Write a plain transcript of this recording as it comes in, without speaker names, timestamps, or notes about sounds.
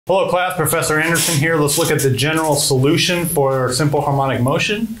Hello class, Professor Anderson here. Let's look at the general solution for simple harmonic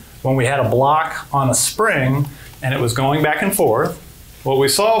motion. When we had a block on a spring and it was going back and forth, what we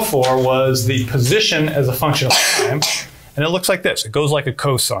solved for was the position as a function of time, and it looks like this. It goes like a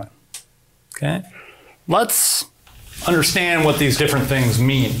cosine. Okay? Let's understand what these different things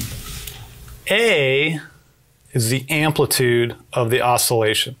mean. A is the amplitude of the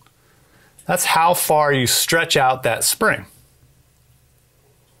oscillation. That's how far you stretch out that spring.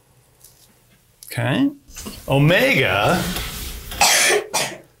 Okay? Omega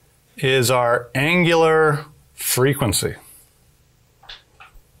is our angular frequency.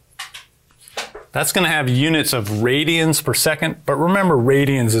 That's going to have units of radians per second, but remember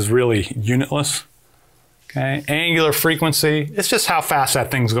radians is really unitless. Okay? Angular frequency, it's just how fast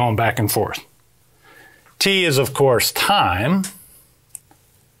that thing's going back and forth. T is, of course, time.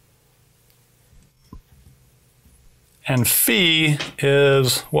 And phi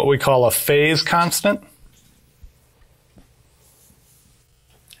is what we call a phase constant.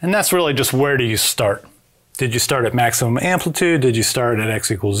 And that's really just where do you start? Did you start at maximum amplitude? Did you start at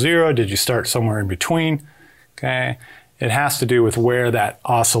x equals 0? Did you start somewhere in between? Okay, it has to do with where that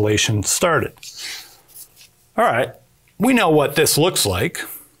oscillation started. All right, we know what this looks like,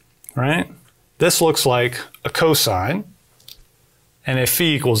 right? This looks like a cosine. And if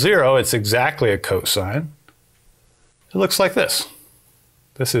phi equals 0, it's exactly a cosine. It looks like this.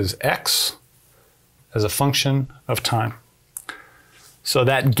 This is x as a function of time. So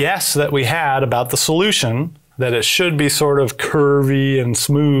that guess that we had about the solution, that it should be sort of curvy and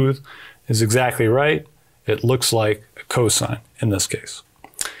smooth, is exactly right. It looks like a cosine in this case.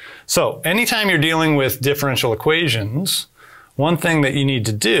 So anytime you're dealing with differential equations, one thing that you need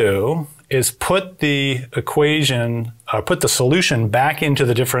to do is put the equation, put the solution back into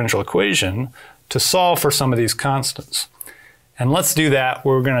the differential equation to solve for some of these constants. And let's do that.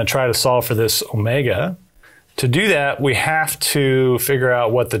 We're going to try to solve for this omega. To do that, we have to figure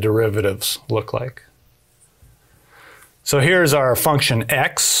out what the derivatives look like. So here's our function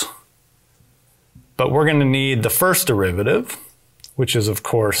x, but we're going to need the first derivative, which is, of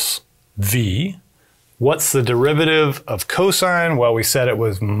course, v. What's the derivative of cosine? Well, we said it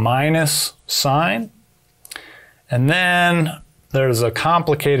was minus sine. And then there's a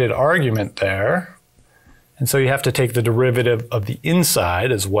complicated argument there. And so you have to take the derivative of the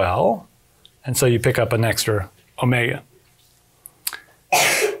inside as well. And so you pick up an extra omega.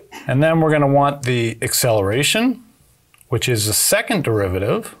 And then we're going to want the acceleration, which is the second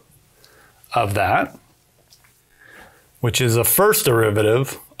derivative of that, which is the first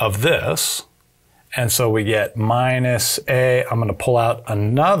derivative of this. And so we get minus a, I'm going to pull out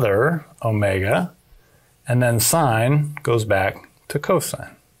another omega, and then sine goes back to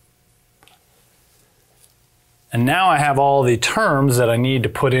cosine. And now I have all the terms that I need to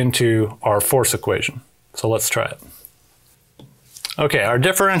put into our force equation. So let's try it. Okay, our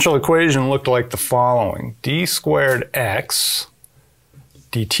differential equation looked like the following. D squared x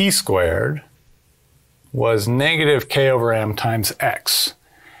dt squared was negative k over m times x.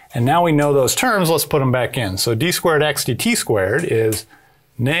 And now we know those terms, let's put them back in. So d squared x dt squared is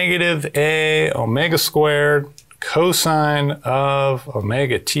negative a omega squared cosine of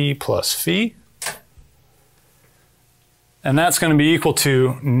omega t plus phi. And that's going to be equal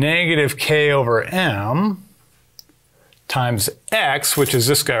to negative k over m times x, which is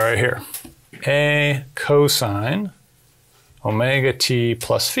this guy right here. A cosine omega t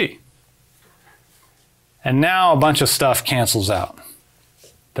plus phi. And now a bunch of stuff cancels out.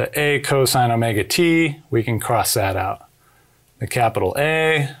 The a cosine omega t, we can cross that out. The capital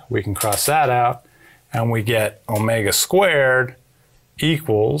A, we can cross that out. And we get omega squared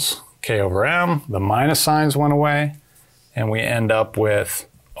equals k over m. The minus signs went away. And we end up with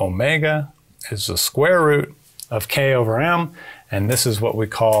omega is the square root of k over m, and this is what we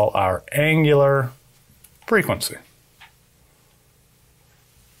call our angular frequency.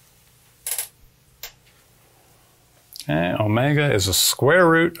 Okay, omega is the square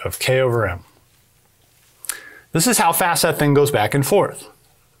root of k over m. This is how fast that thing goes back and forth.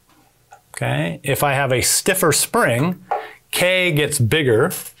 Okay, if I have a stiffer spring, k gets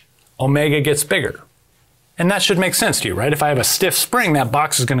bigger, omega gets bigger. And that should make sense to you, right? If I have a stiff spring, that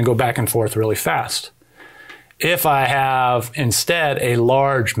box is going to go back and forth really fast. If I have instead a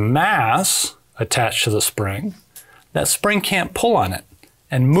large mass attached to the spring, that spring can't pull on it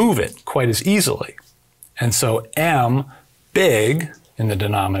and move it quite as easily. And so m, big, in the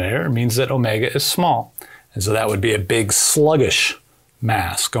denominator means that omega is small. And so that would be a big sluggish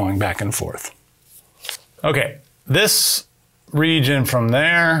mass going back and forth. Okay, this region from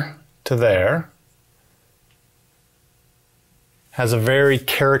there to there has a very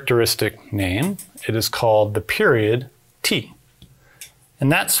characteristic name. It is called the period t.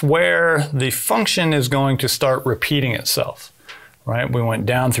 And that's where the function is going to start repeating itself, right? We went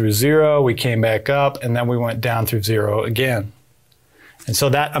down through 0, we came back up, and then we went down through 0 again. And so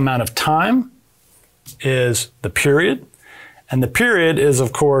that amount of time is the period. And the period is,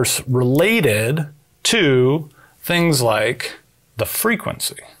 of course, related to things like the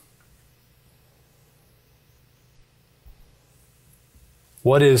frequency.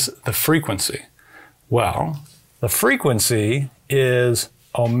 What is the frequency? Well, the frequency is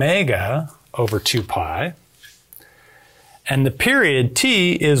omega over 2 pi, and the period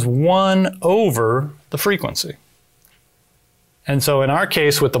t is 1 over the frequency. And so in our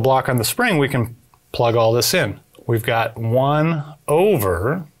case with the block on the spring, we can plug all this in. We've got 1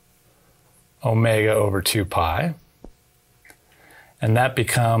 over omega over 2 pi, and that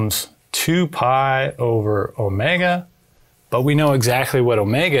becomes 2 pi over omega, but we know exactly what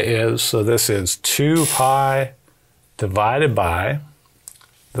omega is, so this is 2 pi divided by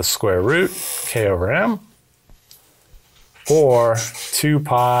the square root k over m, or 2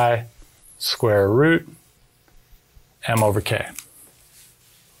 pi square root m over k.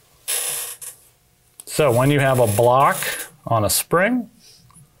 So when you have a block on a spring,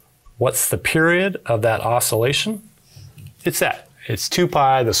 what's the period of that oscillation? It's that. It's 2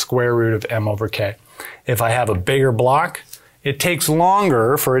 pi the square root of m over k. If I have a bigger block, it takes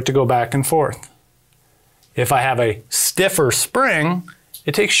longer for it to go back and forth. If I have a stiffer spring,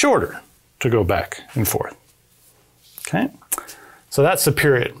 it takes shorter to go back and forth. Okay? So that's the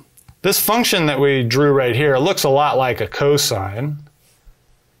period. This function that we drew right here looks a lot like a cosine.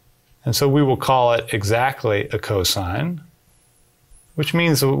 And so we will call it exactly a cosine, which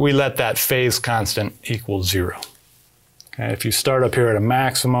means that we let that phase constant equal 0. Okay? If you start up here at a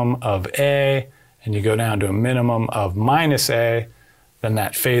maximum of a, and you go down to a minimum of minus a, then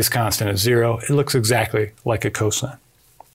that phase constant is 0. It looks exactly like a cosine.